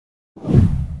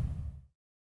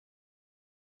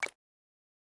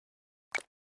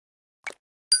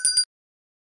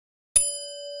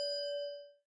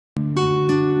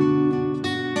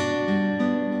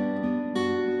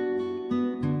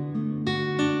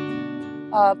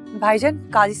भाईजान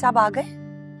काजी साहब आ गए?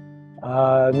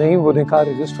 नहीं, वो निकाह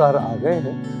रजिस्ट्रार आ गए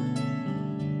हैं।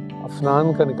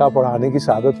 अफनान का निकाह पढ़ाने की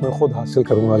सादत मैं खुद हासिल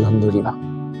करूंगा अल्हम्दुलिल्लाह।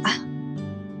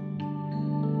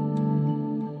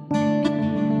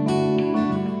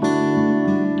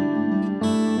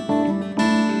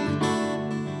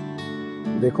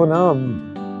 देखो ना,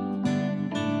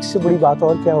 इससे बड़ी बात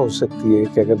और क्या हो सकती है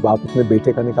कि अगर बाप अपने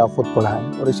बेटे का निकाह खुद पढ़ाए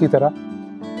और इसी तरह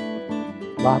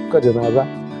बाप का जनाजा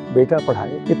बेटा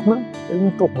पढ़ाए। इतना इल्म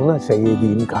तो होना चाहिए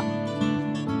दीन का।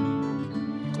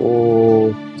 तो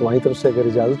तुम्हारी तरफ से अगर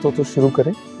इजाजत हो तो शुरू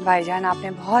करें। भाईजान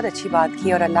आपने बहुत अच्छी बात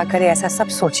की और अल्लाह करे ऐसा सब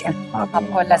सोचे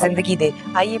आपको अल्लाह जिंदगी दे।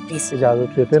 आइए प्लीज।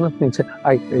 इजाजत लेते हैं ना अपनी से।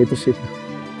 आइए तशरीफ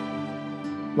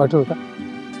बैठो बेटा।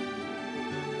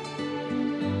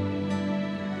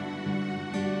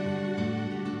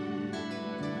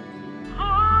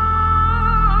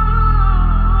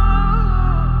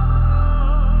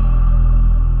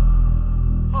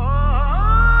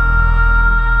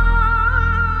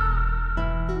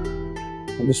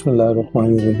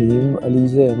 बिस्मिल्लाहिर्रहमानिर्रहीम।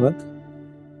 अलीज़े अहमद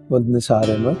वल्द निसार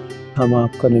अहमद, हम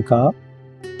आपका निकाह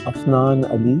अफनान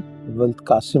अली वल्द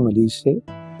कासिम अली से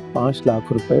 5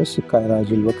 लाख रुपए सिक्का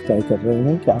राजुल वक्त तय कर रहे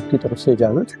हैं। क्या आपकी तरफ से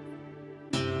इजाज़त है?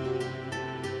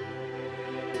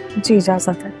 जी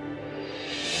इजाज़त है।